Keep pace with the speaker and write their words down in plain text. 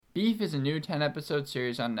Beef is a new 10-episode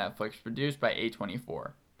series on Netflix produced by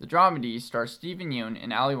A24. The dramedy stars Yeun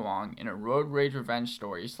and Ali Wong in a road rage revenge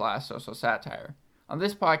story / social satire. On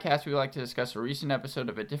this podcast, we like to discuss a recent episode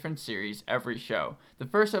of a different series every show. The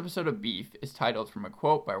first episode of Beef is titled from a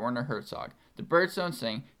quote by Werner Herzog, "The birds don't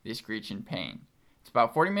sing, they screech in pain." It's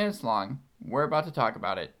about 40 minutes long. We're about to talk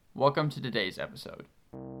about it. Welcome to today's episode.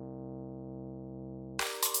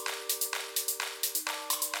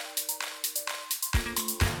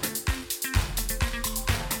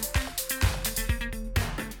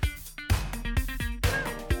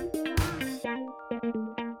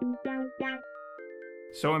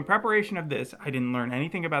 So in preparation of this, I didn't learn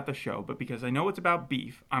anything about the show, but because I know it's about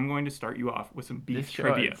beef, I'm going to start you off with some beef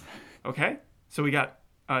trivia. Okay? So we got,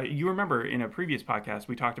 you remember in a previous podcast,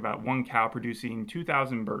 we talked about one cow producing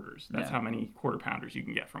 2,000 burgers. That's how many quarter pounders you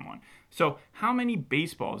can get from one. So how many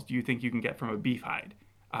baseballs do you think you can get from a beef hide?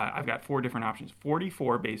 I've got 4 different options.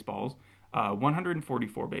 44 baseballs,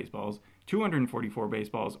 144 baseballs, 244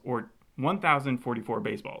 baseballs, or 1,044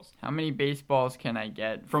 baseballs. How many baseballs can I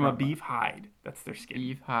get from a beef hide? That's their skin.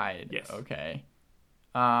 Beef hide. Yes. Okay.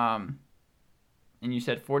 And you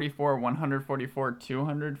said 44, 144,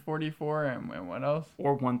 244, and what else?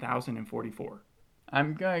 Or 1,044.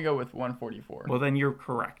 I'm going to go with 144. Well, then you're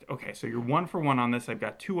correct. Okay, so you're 1 for 1 on this. I've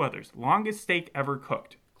got 2 others. Longest steak ever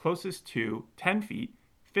cooked. Closest to 10 feet,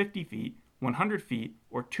 50 feet, 100 feet,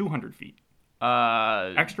 or 200 feet.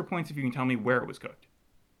 Extra points if you can tell me where it was cooked.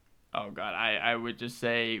 Oh, God. I would just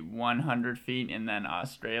say 100 feet and then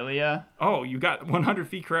Australia. Oh, you got 100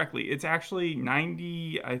 feet correctly. It's actually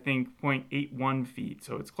 90, I think, 0.81 feet.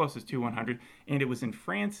 So it's closest to 100. And it was in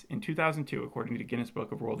France in 2002, according to Guinness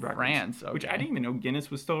Book of World Records. France, okay. Which I didn't even know Guinness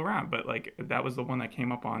was still around. But, that was the one that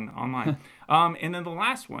came up online. And then the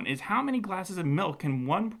last one is how many glasses of milk can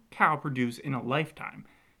one cow produce in a lifetime?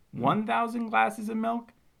 1,000 glasses of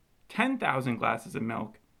milk? 10,000 glasses of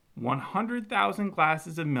milk? 100,000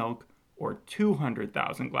 glasses of milk, or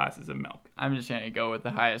 200,000 glasses of milk? I'm just going to go with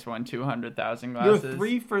the highest one, 200,000 glasses. You're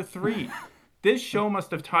 3 for 3. This show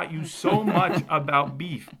must have taught you so much about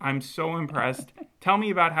beef. I'm so impressed. Tell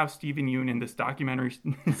me about how Yeun in this documentary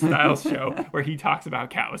style show where he talks about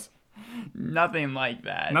cows. Nothing like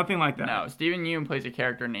that. Nothing like that. No, Yeun plays a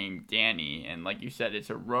character named Danny, and like you said, it's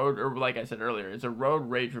a road, or like I said earlier, it's a road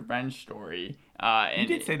rage revenge story. You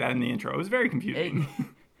did say that in the intro. It was very confusing.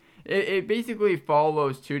 It basically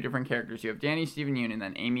follows 2 different characters. You have Danny Yeun and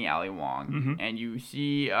then Amy Ali Wong. Mm-hmm. And you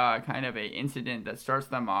see kind of an incident that starts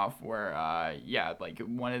them off where,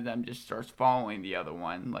 one of them just starts following the other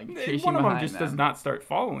one, chasing behind them. One of them just does not start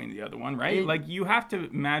following the other one, right? You have to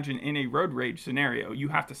imagine in a road rage scenario, you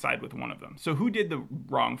have to side with one of them. So who did the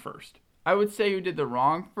wrong first? I would say who did the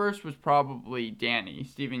wrong first was probably Danny,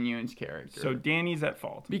 Yeun's character. So Danny's at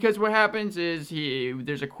fault. Because what happens is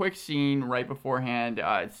there's a quick scene right beforehand.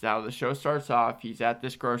 It's how the show starts off. He's at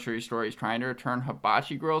this grocery store. He's trying to return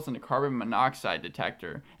hibachi grills and a carbon monoxide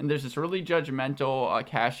detector. And there's this really judgmental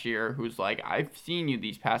cashier who's like, "I've seen you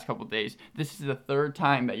these past couple days. This is the 3rd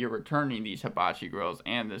time that you're returning these hibachi grills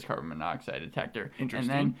and this carbon monoxide detector."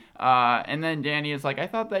 Interesting. And then Danny is like, "I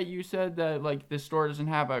thought that you said that this store doesn't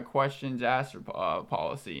have a question asked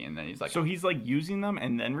policy," and then he's like, so he's using them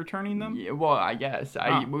and then returning them? Yeah, well, I guess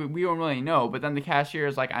we don't really know, but then the cashier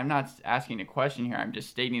is like, "I'm not asking a question here, I'm just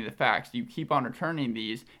stating the facts. You keep on returning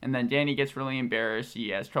these." And then Danny gets really embarrassed. He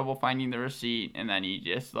has trouble finding the receipt, and then he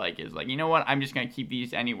just is like, "You know what, I'm just gonna keep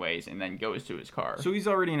these anyways," and then goes to his car. So he's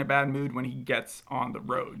already in a bad mood when he gets on the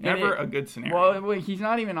road. Never a good scenario. Well, he's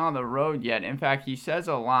not even on the road yet. In fact, he says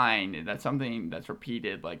a line that's something that's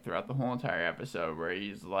repeated throughout the whole entire episode, where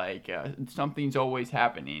he's like, something's always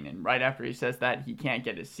happening, and right after he says that, he can't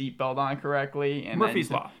get his seatbelt on correctly. And Murphy's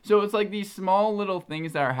Law. So it's these small little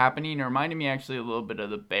things that are happening. It reminded me actually a little bit of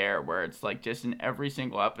The Bear, where it's just in every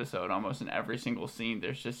single episode, almost in every single scene,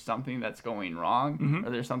 there's just something that's going wrong, or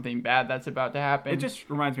there's something bad that's about to happen. It just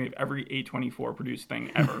reminds me of every A24 produced thing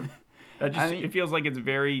ever. It feels like it's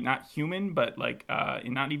very not human, but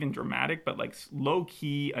not even dramatic, but low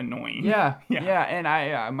key annoying. Yeah.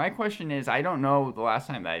 And my question is, I don't know the last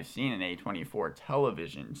time that I've seen an A24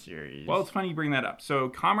 television series. Well, it's funny you bring that up. So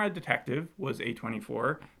Comrade Detective was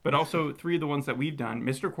A24, but also 3 of the ones that we've done: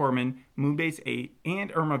 Mr. Corman, Moonbase 8,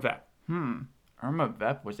 and Irma Vep. Irma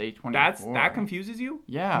Vep was A24. That confuses you?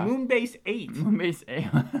 Yeah. Moonbase 8. Moonbase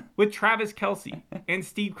 8. With Travis Kelce and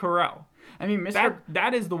Steve Carell. I mean,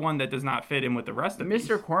 that is the one that does not fit in with the rest of these.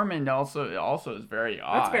 Mr. Corman also is very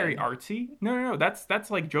odd. That's very artsy. No. That's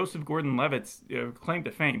like Joseph Gordon-Levitt's claim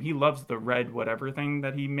to fame. He loves the red whatever thing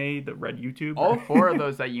that he made, the red YouTube. All 4 of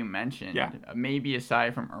those that you mentioned, maybe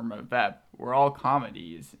aside from Irma Vep, were all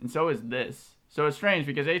comedies, and so is this. So it's strange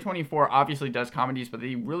because A24 obviously does comedies, but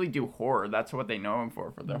they really do horror. That's what they know him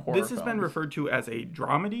for their horror This has been referred to as a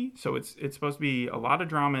dramedy, so it's supposed to be a lot of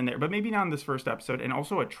drama in there, but maybe not in this first episode, and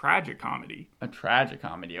also a tragic comedy. A tragic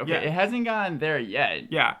comedy. Okay, Yeah. It hasn't gotten there yet.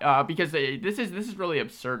 Yeah. Because this is really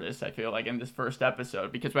absurdist, I feel like, in this first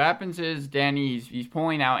episode. Because what happens is Danny, he's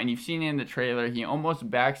pulling out, and you've seen it in the trailer, he almost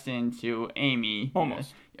backs into Amy.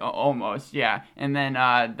 Almost, yeah. And then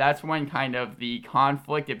that's when kind of the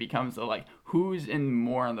conflict, it becomes like, who's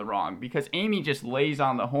more in the wrong? Because Amy just lays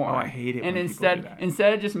on the horn. Oh, I hate it. And when instead people do that.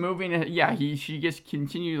 instead of just moving it, she just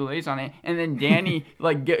continually lays on it. And then Danny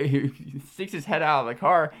sticks his head out of the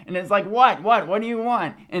car, and it's like, what do you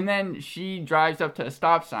want? And then she drives up to a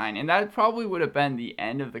stop sign, and that probably would have been the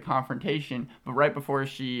end of the confrontation. But right before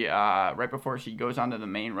she goes onto the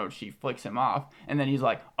main road, she flicks him off, and then he's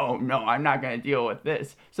like, oh no, I'm not gonna deal with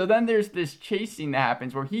this. So then there's this chase scene that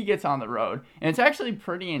happens where he gets on the road, and it's actually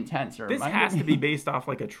pretty intense. This has to be based off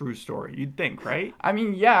like a true story, you'd think, right? I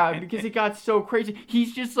mean, yeah, because it got so crazy.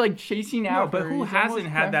 He's just like chasing out. No, but who hasn't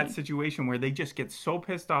had that situation where they just get so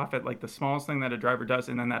pissed off at like the smallest thing that a driver does,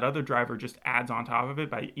 and then that other driver just adds on top of it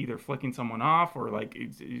by either flicking someone off or like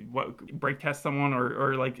brake test someone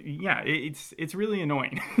or like, yeah, it's really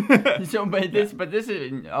annoying. But this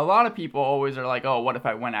is, a lot of people always are like, oh, what if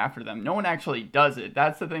I went after them? No one actually does it.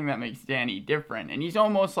 That's the thing that makes Danny different, and he's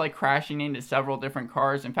almost like crashing into several different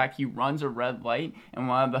cars. In fact, he runs a red light, and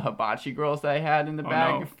one of the hibachi girls that I had in the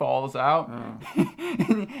bag falls out.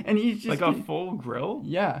 And he's just like a full grill.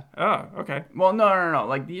 Yeah. Oh, okay. Well, no.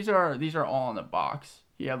 Like these are all in a box.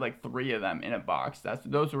 He had like 3 of them in a box.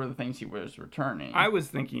 Those were the things he was returning. I was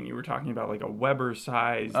thinking you were talking about like a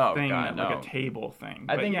Weber-sized thing, God, like a table thing.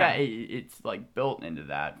 I think that it's like built into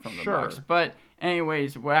that from the box. But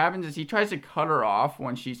anyways, what happens is he tries to cut her off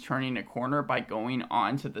when she's turning a corner by going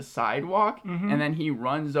onto the sidewalk, and then he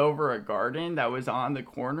runs over a garden that was on the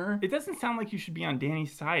corner. It doesn't sound like you should be on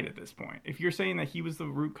Danny's side at this point. If you're saying that he was the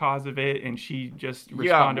root cause of it and she just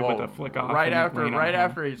responded with a flick off. Right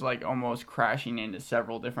after he's like almost crashing into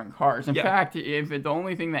several different cars. In fact, the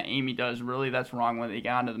only thing that Amy does really that's wrong when they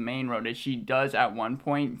get onto the main road is she does at one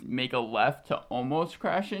point make a left to almost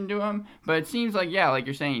crash into him. But it seems like, like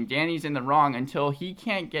you're saying, Danny's in the wrong until he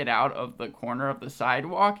can't get out of the corner of the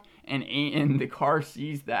sidewalk, and the car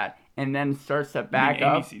sees that and then starts to back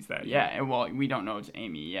up. Amy sees that. Yeah, and well, we don't know it's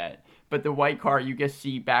Amy yet. But the white car, you just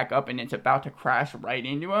see back up, and it's about to crash right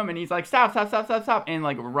into him, and he's like, stop. And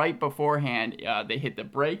like right beforehand, they hit the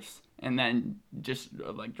brakes and then just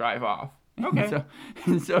like drive off. Okay.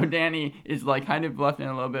 So Danny is like kind of left in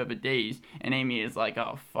a little bit of a daze, and Amy is like,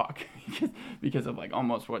 oh fuck, because of like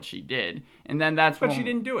almost what she did. And then But she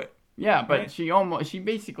didn't do it. Yeah, but right? she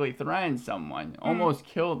basically threatened someone, almost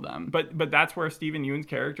killed them. But that's where Steven Yeun's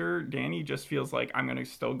character, Danny, just feels like I'm gonna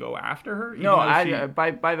still go after her. No,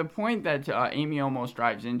 by the point that Amy almost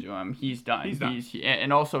drives into him, he's done. He's done.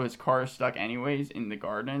 And also his car is stuck anyways in the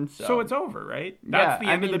garden. So it's over, right? That's the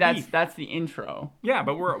end of the beef. That's the intro. Yeah,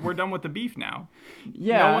 but we're done with the beef now.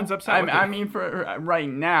 Yeah, no one's upset. I mean, for right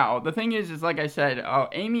now, the thing is like I said,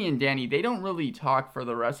 Amy and Danny, they don't really talk for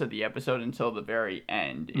the rest of the episode until the very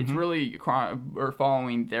end. It's really or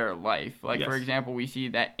following their life. Like, for example, we see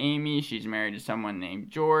that Amy, she's married to someone named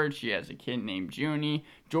George. She has a kid named Junie.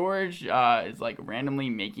 George is like randomly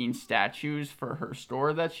making statues for her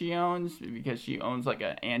store that she owns because she owns like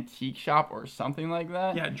an antique shop or something like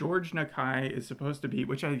that. Yeah, George Nakai is supposed to be,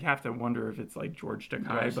 which I have to wonder if it's like George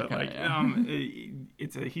Nakai,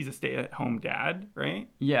 but he's a stay-at-home dad, right?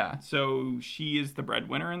 Yeah. So she is the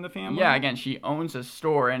breadwinner in the family. Yeah, again, she owns a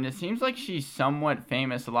store, and it seems like she's somewhat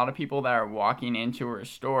famous. A lot of people that are walking into her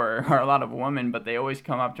store are a lot of women, but they always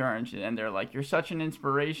come up to her and they're like, "You're such an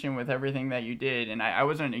inspiration with everything that you did," and I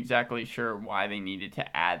wasn't exactly sure why they needed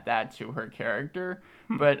to add that to her character,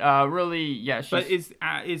 but really, yeah. But is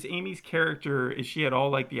Amy's character, is she at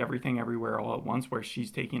all like the Everything Everywhere All at Once, where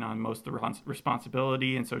she's taking on most of the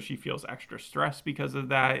responsibility, and so she feels extra stressed because of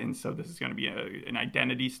that, and so this is going to be an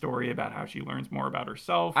identity story about how she learns more about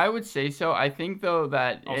herself? I would say so. I think though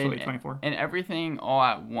that also A24 in Everything All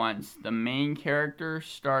at Once, the main character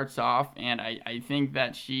starts off, and I think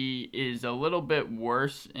that she is a little bit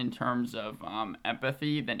worse in terms of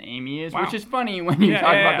empathy than Amy is, which is funny when you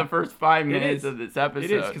talk about the first 5 minutes of this episode.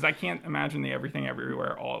 It is, because I can't imagine the Everything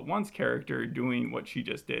Everywhere All at Once character doing what she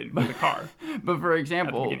just did with the car. But for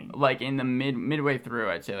example, like in the midway through,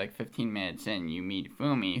 I'd say like 15 minutes in, you meet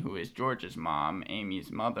Fumi, who is George's mom,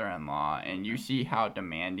 Amy's mother-in-law, and you see how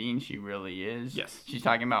demanding she really is. Yes. She's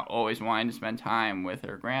talking about always wanting to spend time with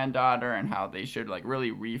her granddaughter and how they should like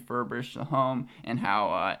really refurbish the home, and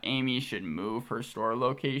how Amy should move her store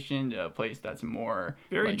location to a place that's more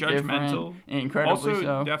Very like, judgmental. Incredibly also,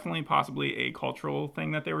 so. Definitely possibly a cultural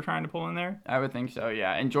thing that they were trying to pull in there. I would think so,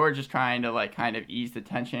 yeah. And George is trying to like kind of ease the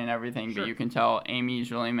tension and everything, Sure. but you can tell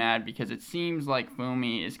Amy's really mad because it seems like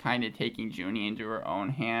Fumi is kind of taking Junie into her own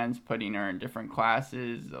hands, putting her in different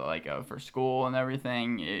classes, like for school and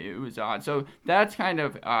everything. It was odd. So that's kind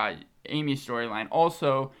of Amy's storyline.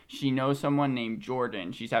 Also, she knows someone named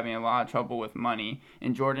Jordan. She's having a lot of trouble with money,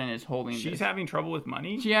 and Jordan is holding. She's having trouble with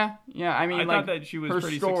money. Yeah. I mean, I like, thought that she was her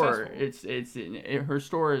pretty store. successful. Her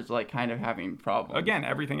store is like kind of having problems. Again,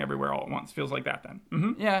 everything, everywhere, all at once feels like that. Then.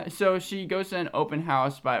 Mm-hmm. Yeah. So she goes to an open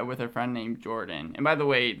house with a friend named Jordan. And by the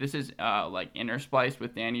way, this is like interspliced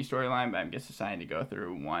with Danny's storyline, but I'm just deciding to go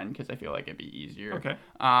through one because I feel like it'd be easier. Okay.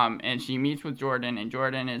 And she meets with Jordan, and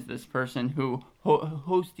Jordan is this person who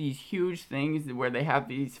host these huge things where they have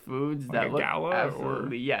these foods like that look gala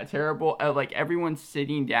absolutely terrible. Like everyone's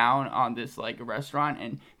sitting down on this like restaurant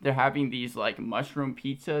and they're having these like mushroom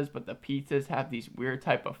pizzas, but the pizzas have these weird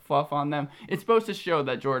type of fluff on them. It's supposed to show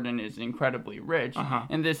that Jordan is incredibly rich,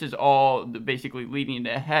 and this is all basically leading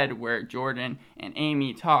to a head where Jordan and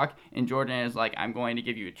Amy talk, and Jordan is like, I'm going to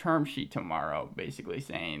give you a term sheet tomorrow, basically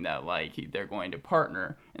saying that like they're going to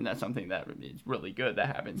partner, and that's something that is really good that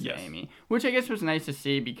happens to Amy, which I guess was nice to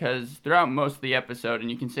see because throughout most of the episode, and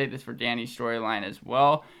you can say this for Danny's storyline as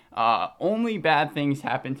well, only bad things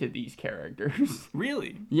happen to these characters.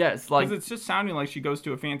 Really? Yes, like because it's just sounding like she goes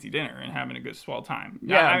to a fancy dinner and having a good swell time.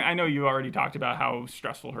 Yeah, I know you already talked about how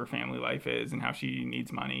stressful her family life is and how she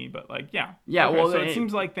needs money, but like, yeah. Okay, well, so it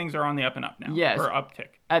seems like things are on the up and up now. Yes, or uptick.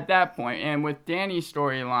 At that point, and with Danny's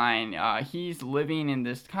storyline, he's living in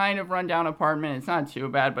this kind of rundown apartment. It's not too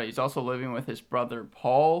bad, but he's also living with his brother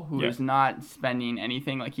Paul, who is not spending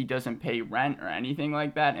anything. Like, he doesn't pay rent or anything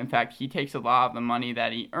like that. In fact, he takes a lot of the money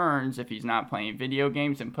that he earns if he's not playing video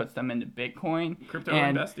games and puts them into Bitcoin. Crypto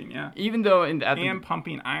investing, yeah. Even though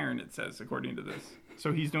pumping iron, it says, according to this.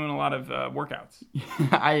 So he's doing a lot of workouts.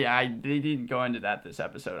 They didn't go into that this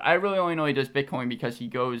episode. I really only know he does Bitcoin because he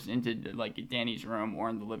goes into like Danny's room or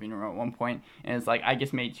in the living room at one point, and it's like, I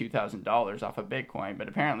just made $2,000 off of Bitcoin. But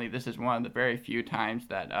apparently this is one of the very few times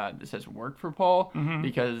that this has worked for Paul,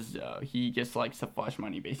 because he just likes to flush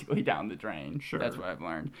money basically down the drain. Sure. That's what I've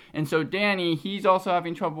learned. And so Danny, he's also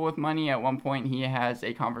having trouble with money. At one point he has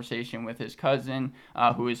a conversation with his cousin,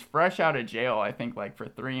 who is fresh out of jail, I think like for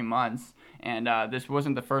 3 months. And this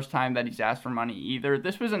wasn't the first time that he's asked for money either.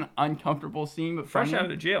 This was an uncomfortable scene, but fresh out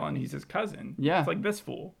of jail, and he's his cousin. Yeah, it's like this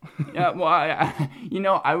fool. Yeah, well,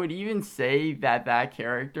 I would even say that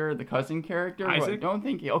character, the cousin character, Isaac? I don't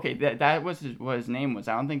think that was what his name was.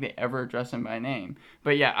 I don't think they ever addressed him by name.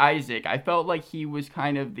 But yeah, Isaac. I felt like he was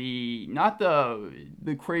kind of not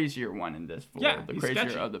the crazier one in this fool, the crazier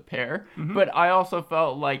sketchy of the pair. But I also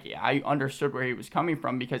felt like I understood where he was coming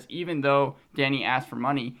from, because even though Danny asked for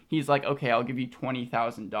money, he's like, okay, I'll give you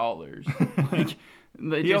 $20,000.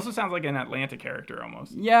 He also sounds like an Atlanta character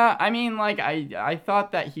almost. Yeah, I mean, like, I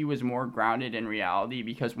thought that he was more grounded in reality,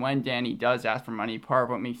 because when Danny does ask for money, part of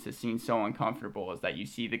what makes the scene so uncomfortable is that you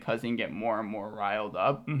see the cousin get more and more riled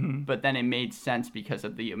up, but then it made sense because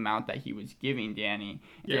of the amount that he was giving Danny.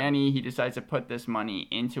 Yeah. Danny, he decides to put this money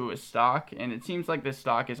into a stock, and it seems like this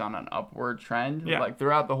stock is on an upward trend. Yeah. Like,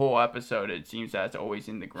 throughout the whole episode, it seems that it's always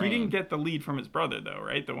in the green. He didn't get the lead from his brother, though,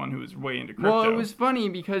 right? The one who was way into crypto. Well, it was funny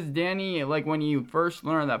because Danny, like, when you first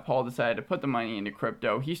learn that Paul decided to put the money into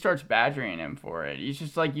crypto, he starts badgering him for it. He's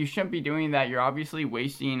just like, you shouldn't be doing that. You're obviously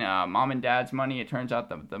wasting mom and dad's money. It turns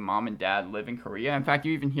out the mom and dad live in Korea. In fact,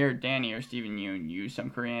 you even hear Danny or Steven Yeun use some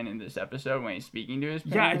Korean in this episode when he's speaking to his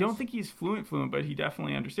parents. Yeah, I don't think he's fluent, but he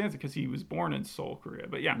definitely understands it because he was born in Seoul, Korea.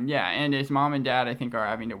 But yeah. Yeah, and his mom and dad, I think, are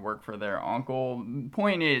having to work for their uncle.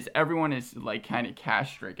 Point is, everyone is like kind of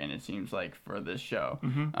cash stricken, it seems like, for this show.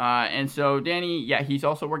 And so Danny, he's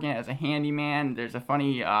also working as a handyman. There's a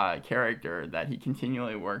funny character that he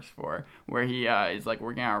continually works for, where he is like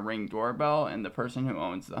working on a Ring doorbell, and the person who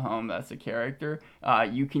owns the home, that's the character,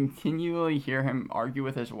 you continually hear him argue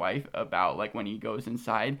with his wife about, like, when he goes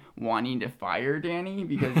inside wanting to fire Danny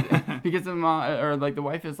because the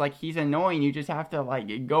wife is like, he's annoying, you just have to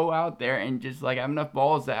like go out there and just like have enough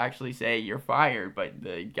balls to actually say you're fired, but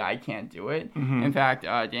the guy can't do it. In fact,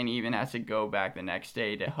 Danny even has to go back the next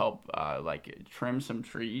day to help like trim some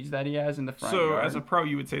trees that he has in the front yard. yard. So as a pro,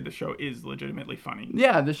 you would say the show is legitimately funny.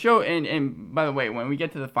 Yeah, the show, and by the way, when we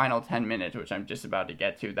get to the final 10 minutes, which I'm just about to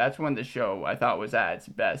get to, that's when the show, I thought, was at its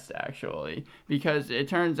best, actually. Because it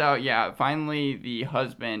turns out, finally the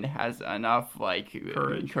husband has enough,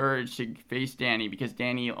 courage to face Danny, because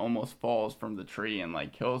Danny almost falls from the tree and,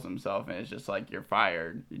 kills himself, and it's just you're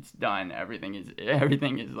fired. It's done. Everything is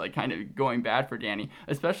kind of going bad for Danny,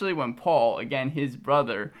 especially when Paul, again, his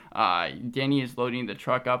brother, Danny is loading the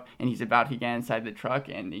truck up, and he's about to get inside the truck,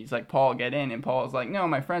 and he's like, Paul, get in, and Paul's like, no,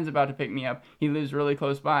 my friend's about to pick me up. He lives really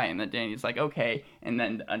close by, and then Danny's like, okay, and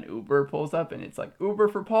then an Uber pulls up, and it's like, Uber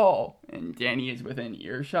for Paul, and Danny is within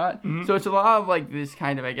earshot. Mm-hmm. So it's a lot of this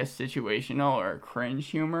kind of, I guess, situational or cringe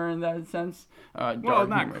humor in that sense. Well,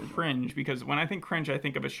 not cringe, because when I think cringe, I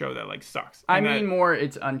think of a show that sucks. I mean more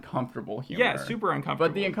it's uncomfortable humor. Yeah, super uncomfortable.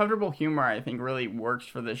 But the uncomfortable humor, I think, really works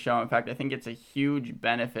for the show. In fact, I think it's a huge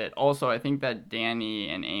benefit. Also, I think that Danny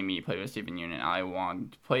and Amy, played with Stephen Yeun and Ali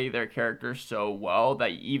Wong, play their characters so well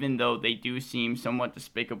that even though they do seem somewhat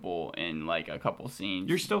despicable in a couple scenes,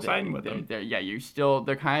 you're still siding with them.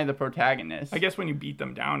 They're kind of the protagonists. I guess when you beat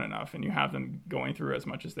them down enough and you have them going through as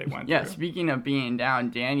much as they went through. Yeah, speaking of being down,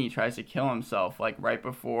 Danny tries to kill himself right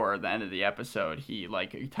before the end of the episode. He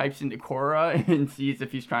types into Quora and sees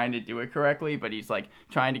if he's trying to do it correctly, but he's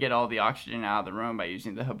trying to get all the oxygen out of the room by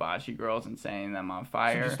using the hibachi girls and setting them on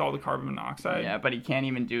fire. So just all the carbon monoxide? Yeah, but he can't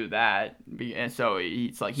even do that. And so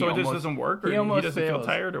it's So it just doesn't work, or he doesn't feel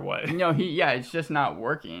tired, or what? No, it's just not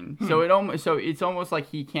working. So it's almost like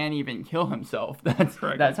he can't even kill himself.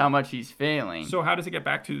 That's how much he's failing. So how does it get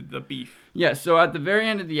back to the beef? Yeah, so at the very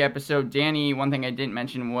end of the episode, Danny, one thing I didn't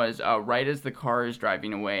mention was right as the car is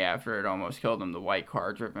driving away after it almost killed him, the white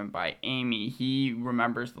car driven by Amy, he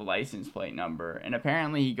remembers the license plate number. And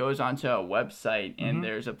apparently he goes onto a website, and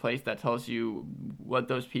there's a place that tells you what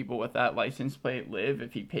those people with that license plate live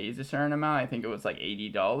if he pays a certain amount. I think it was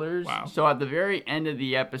 $80. Wow. So at the very end of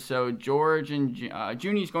the episode, George and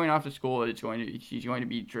Junie's going off to school. She's going to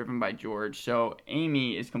be driven by George. So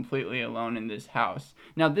Amy is completely alone in this house.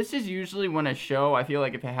 Now, this is usually when a show, I feel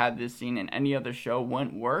like if it had this scene in any other show,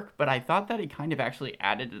 wouldn't work, but I thought that it kind of actually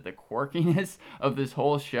added to the quirkiness of this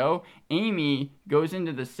whole show. Amy goes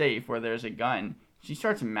into the safe where there's a gun. She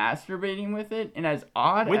starts masturbating with it, and as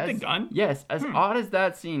odd with the gun? Yes, as odd as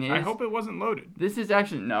that scene is. I hope it wasn't loaded. This is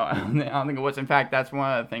actually, no, I don't think it was. In fact, that's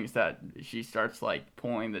one of the things that she starts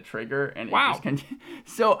pulling the trigger, and it just continues.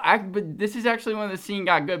 But this is actually when the scene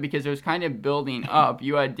got good, because it was kind of building up.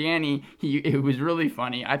 You had Danny, it was really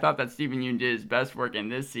funny. I thought that Stephen Yeun did his best work in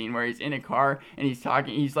this scene, where he's in a car, and he's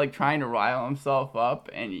talking, he's trying to rile himself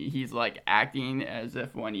up, and he's acting as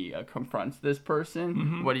if when he confronts this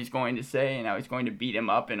person, what he's going to say, and how he's going to beat him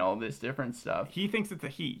up and all this different stuff. He thinks it's a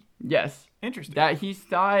he. Yes. Interesting. That he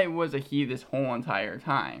thought it was a he this whole entire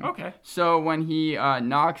time. Okay. So when he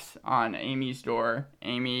knocks on Amy's door,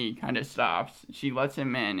 Amy kind of stops. She lets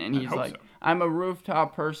him in, and he's like, I'm a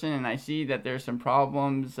rooftop person, and I see that there's some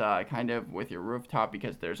problems kind of with your rooftop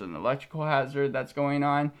because there's an electrical hazard that's going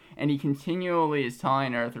on. And he continually is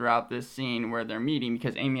telling her throughout this scene where they're meeting,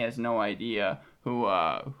 because Amy has no idea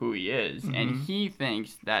who he is, and he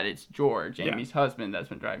thinks that it's George, Amy's husband, that's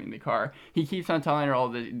been driving the car. He keeps on telling her all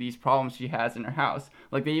these problems she has in her house.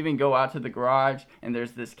 They even go out to the garage, and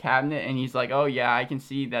there's this cabinet, and he's like, oh yeah, I can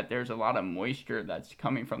see that there's a lot of moisture that's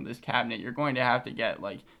coming from this cabinet. You're going to have to get,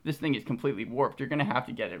 this thing is completely warped. You're going to have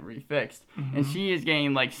to get it refixed. And she is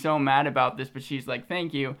getting, so mad about this, but she's like,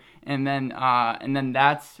 thank you. And then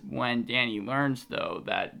that's when Danny learns, though,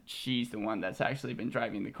 that she's the one that's actually been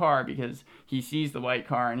driving the car, because he sees the white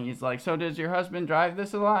car, and he's like, so does your husband drive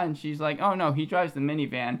this a lot? And she's like, oh no, he drives the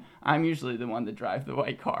minivan. I'm usually the one that drives the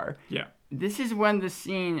white car. Yeah. This is when the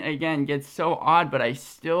scene, again, gets so odd, but I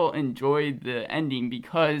still enjoyed the ending,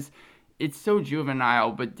 because it's so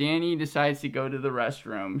juvenile, but Danny decides to go to the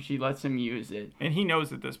restroom. She lets him use it. And he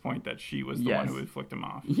knows at this point that she was the one who had flicked him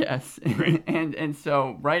off. Yes. and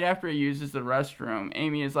so right after he uses the restroom,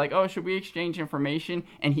 Amy is like, oh, should we exchange information?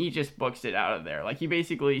 And he just books it out of there. He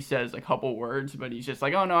basically says a couple words, but he's just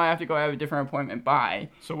like, oh no, I have to go, I have a different appointment, bye.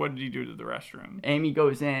 So what did he do to the restroom? Amy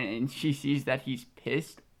goes in, and she sees that he's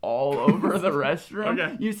pissed all over the restroom.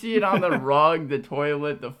 Okay. You see it on the rug, the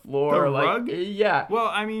toilet, the floor. The rug? Yeah. Well,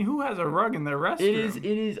 I mean, who has a rug in their restroom? It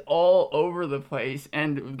is all over the place.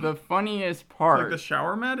 And the funniest part... the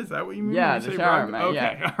shower mat? Is that what you mean? Yeah, the shower mat,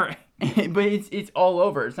 okay, all right. But it's all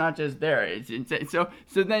over. It's not just there.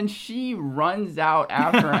 So then she runs out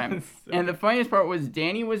after him. And the funniest part was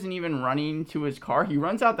Danny wasn't even running to his car. He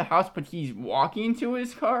runs out the house, but he's walking to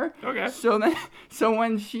his car. Okay. So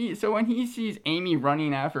when he sees Amy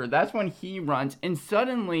running after her, that's when he runs. And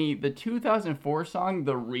suddenly the 2004 song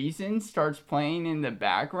 "The Reason" starts playing in the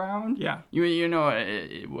background. Yeah. You know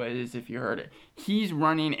what it is if you heard it. He's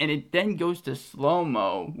running, and it then goes to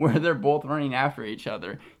slow-mo where they're both running after each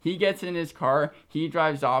other. He gets in his car, he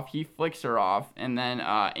drives off, he flicks her off, and then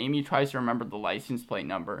Amy tries to remember the license plate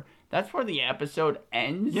number. That's where the episode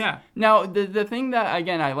ends. Yeah. Now, the thing that,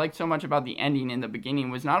 again, I liked so much about the ending in the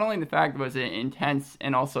beginning was not only the fact was it intense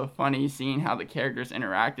and also funny seeing how the characters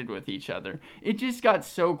interacted with each other. It just got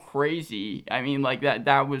so crazy. I mean, like,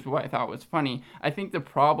 that was what I thought was funny. I think the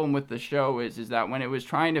problem with the show is that when it was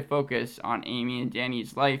trying to focus on Amy and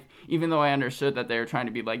Danny's life, even though I understood that they were trying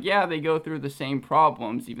to be like, yeah, they go through the same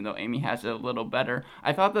problems, even though Amy has it a little better,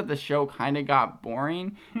 I thought that the show kind of got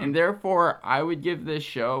boring, and therefore I would give this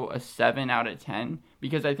show a 7 out of 10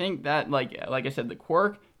 because I think that like I said, the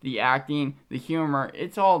quirk, the acting, the humor,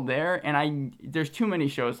 it's all there, and there's too many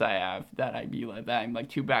shows that I have that I'm like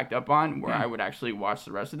too backed up on where I would actually watch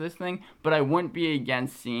the rest of this thing, but I wouldn't be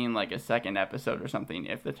against seeing like a second episode or something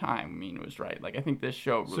if the timing was right. Like I think this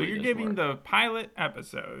show really. So you're giving the pilot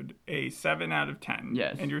episode a 7 out of 10.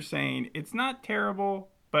 Yes. And you're saying it's not terrible,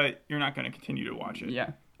 but you're not going to continue to watch it.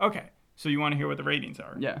 Yeah. Okay. So you want to hear what the ratings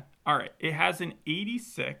are? Yeah. All right. It has an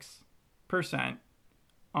 86%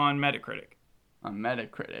 on Metacritic. On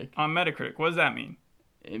Metacritic. What does that mean?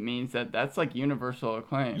 It means that's like universal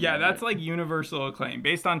acclaim. Yeah, right? that's like universal acclaim.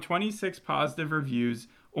 Based on 26 positive reviews,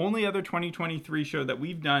 only other 2023 show that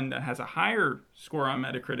we've done that has a higher score on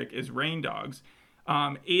Metacritic is Rain Dogs. 8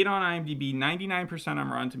 on IMDb, 99% on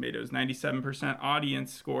Rotten Tomatoes, 97%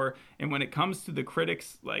 audience score. And when it comes to the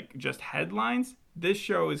critics, like just headlines, this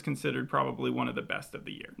show is considered probably one of the best of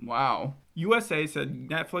the year. Wow. USA said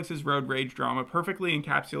Netflix's road rage drama perfectly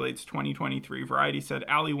encapsulates 2023. Variety said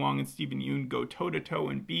Ali Wong and Steven Yeun go toe-to-toe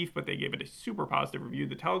in beef, but they gave it a super positive review.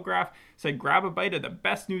 The Telegraph said grab a bite of the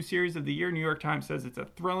best new series of the year. New York Times says it's a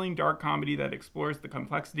thrilling, dark comedy that explores the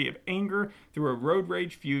complexity of anger through a road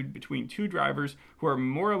rage feud between two drivers who are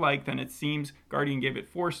more alike than it seems. Guardian gave it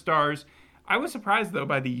 4 stars. I was surprised, though,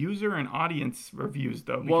 by the user and audience reviews,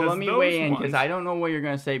 though. Well, let me weigh in, because I don't know what you're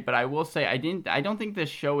going to say, but I will say I don't think this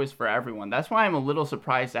show is for everyone. That's why I'm a little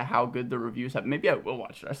surprised at how good the reviews have. Maybe I will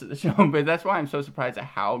watch the rest of the show, but that's why I'm so surprised at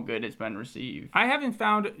how good it's been received. I haven't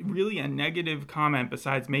found really a negative comment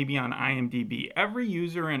besides maybe on IMDb. Every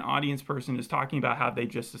user and audience person is talking about how they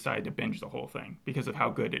just decided to binge the whole thing because of how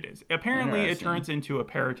good it is. Apparently, it turns into a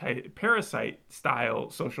Parasite-style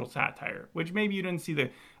social satire, which maybe you didn't see the...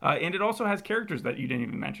 and it also has characters that you didn't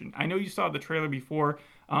even mention. I know you saw the trailer before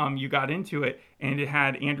you got into it, and it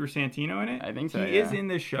had Andrew Santino in it. I think so, He is in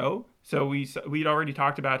this show. So we'd already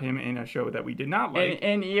talked about him in a show that we did not like.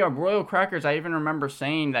 And yeah, Royal Crackers, I even remember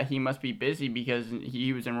saying that he must be busy because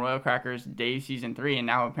he was in Royal Crackers Dave season 3, and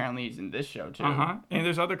now apparently he's in this show too. And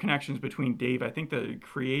there's other connections between Dave. I think the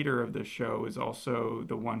creator of the show is also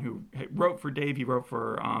the one who wrote for Dave. He wrote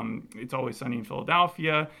for It's Always Sunny in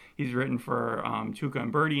Philadelphia. He's written for Tuca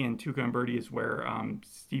and Birdie, and Tuca and Birdie is where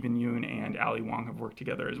Steven Yeun and Ali Wong have worked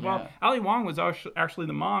together as well. Ali Wong was actually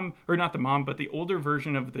the mom, or not the mom, but the older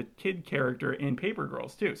version of the kid character in Paper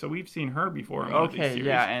Girls too. So we've seen her before in one of these series.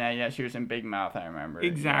 And she was in Big Mouth, I remember.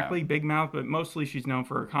 Exactly, Big Mouth, but mostly she's known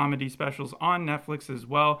for her comedy specials on Netflix as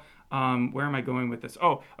well. Where am I going with this?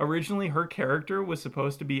 Oh, originally her character was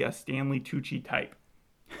supposed to be a Stanley Tucci type.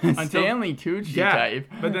 Stanley Tucci type.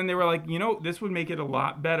 But then they were like, this would make it a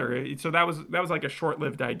lot better. So that was like a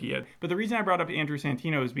short-lived idea. But the reason I brought up Andrew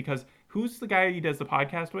Santino is because who's the guy he does the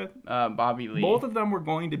podcast with? Bobby Lee. Both of them were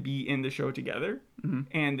going to be in the show together.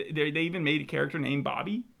 Mm-hmm. And they even made a character named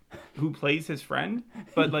Bobby who plays his friend.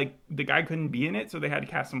 But like the guy couldn't be in it, so they had to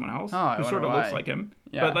cast someone else who sort of looks like him.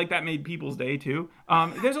 Yeah. But like that made people's day too.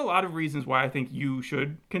 There's a lot of reasons why I think you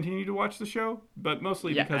should continue to watch the show, but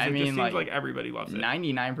mostly because it just seems like everybody loves it.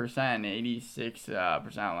 99%,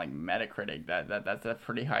 86% on like Metacritic. That's a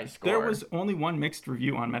pretty high score. There was only one mixed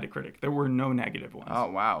review on Metacritic. There were no negative ones.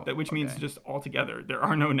 Oh wow. Which means just altogether there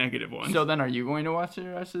are no negative ones. So then, are you going to watch the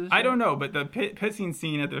rest of the show? I don't know, but the pissing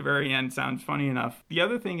scene at the very end sounds funny enough. The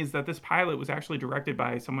other thing is that this pilot was actually directed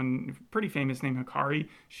by someone pretty famous named Hikari.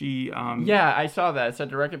 She I saw that. It's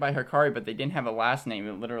directed by Hikari, but they didn't have a last name.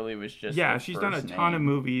 It literally was just she's done a ton of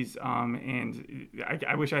movies, and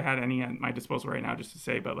I wish I had any at my disposal right now just to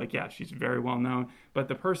say, but she's very well known. But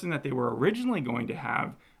the person that they were originally going to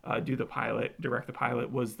have direct the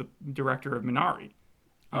pilot was the director of Minari.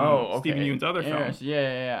 Okay. Steven Yeun's other film.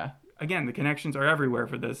 Yeah. again, the connections are everywhere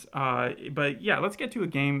for this. But yeah, let's get to a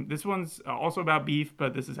game. This one's also about beef,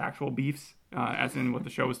 but this is actual beefs, as in what the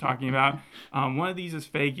show was talking about. One of these is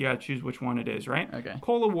fake. You gotta choose which one it is, right? Okay.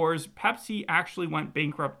 Cola Wars. Pepsi actually went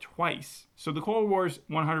bankrupt twice. So the Cola Wars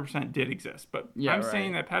 100% did exist. But I'm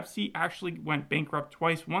saying that Pepsi actually went bankrupt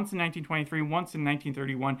twice, once in 1923, once in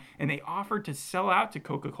 1931. And they offered to sell out to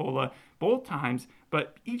Coca-Cola both times,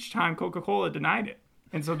 but each time Coca-Cola denied it.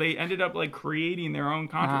 And so they ended up like creating their own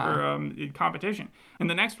competition. And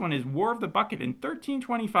the next one is War of the Bucket in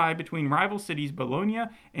 1325 between rival cities Bologna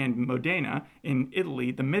and Modena in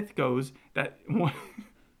Italy. The myth goes that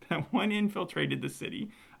one infiltrated the city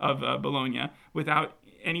of Bologna without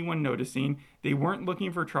anyone noticing. They weren't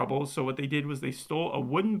looking for trouble, so what they did was they stole a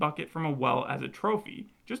wooden bucket from a well as a trophy.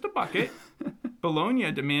 Just a bucket.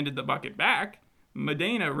 Bologna demanded the bucket back.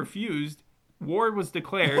 Modena refused. War was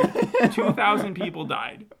declared. 2,000 people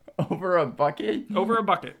died. Over a bucket? Over a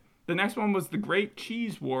bucket. The next one was the Great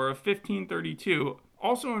Cheese War of 1532.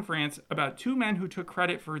 Also in France, about two men who took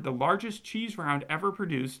credit for the largest cheese round ever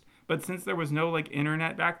produced. But since there was no like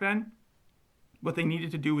internet back then, what they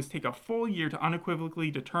needed to do was take a full year to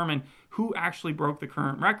unequivocally determine who actually broke the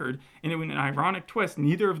current record. And in an ironic twist,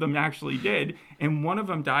 neither of them actually did. And one of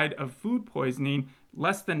them died of food poisoning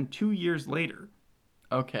less than 2 years later.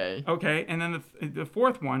 Okay. Okay, and then the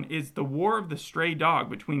fourth one is the War of the Stray Dog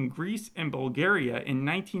between Greece and Bulgaria in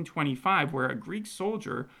 1925, where a Greek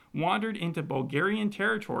soldier wandered into Bulgarian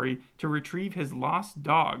territory to retrieve his lost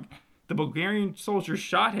dog. The Bulgarian soldier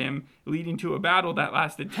shot him, leading to a battle that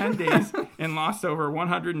lasted 10 days and lost over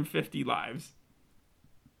 150 lives.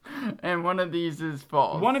 And one of these is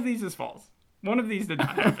false. One of these is false. One of these did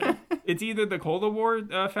not happen. It's either the Cola War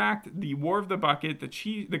fact, the War of the Bucket,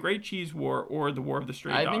 the Great Cheese War, or the War of the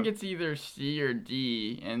Stray Dog. I think it's either C or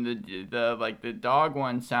D, and the dog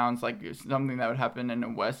one sounds like something that would happen in a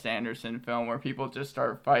Wes Anderson film where people just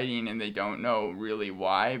start fighting and they don't know really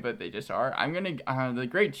why, but they just are. The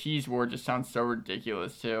Great Cheese War just sounds so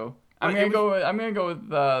ridiculous too. I'm gonna go with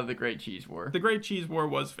the Great Cheese War. The Great Cheese War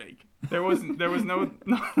was fake. There was no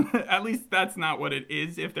at least that's not what it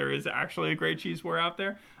is, if there is actually a Great Cheese War out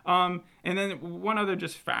there. And then one other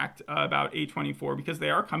just fact about A24, because they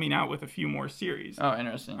are coming out with a few more series. Oh,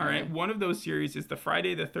 interesting. All right. One of those series is the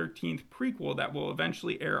Friday the 13th prequel that will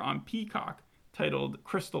eventually air on Peacock, titled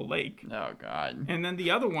Crystal Lake. Oh, God. And then the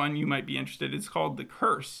other one you might be interested in is called The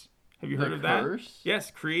Curse. Have you heard of that? The Curse? Yes,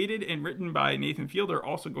 created and written by Nathan Fielder,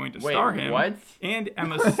 also going to star him. What? And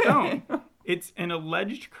Emma Stone. It's an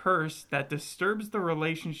alleged curse that disturbs the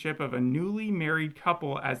relationship of a newly married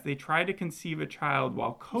couple as they try to conceive a child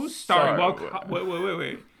while co-starring.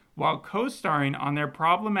 While co-starring on their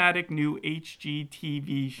problematic new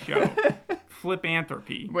HGTV show,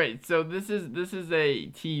 Flipanthropy. Wait, so this is a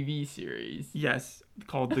TV series? Yes,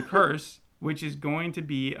 called The Curse, which is going to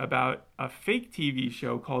be about a fake TV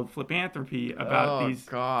show called Flipanthropy about these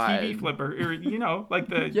TV flippers, or, like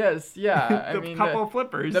the the couple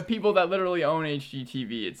flippers, the people that literally own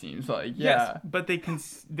HGTV. It seems like yes, but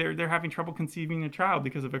they're having trouble conceiving a child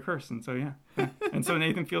because of a curse, and so and so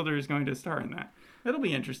Nathan Fielder is going to star in that. It'll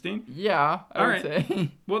be interesting. Yeah, I would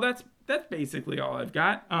say. Well, that's basically all I've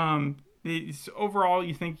got. Overall,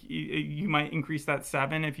 you think you might increase that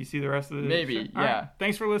 7 if you see the rest of the maybe, show? yeah. Right.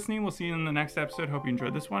 Thanks for listening. We'll see you in the next episode. Hope you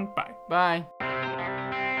enjoyed this one. Bye. Bye.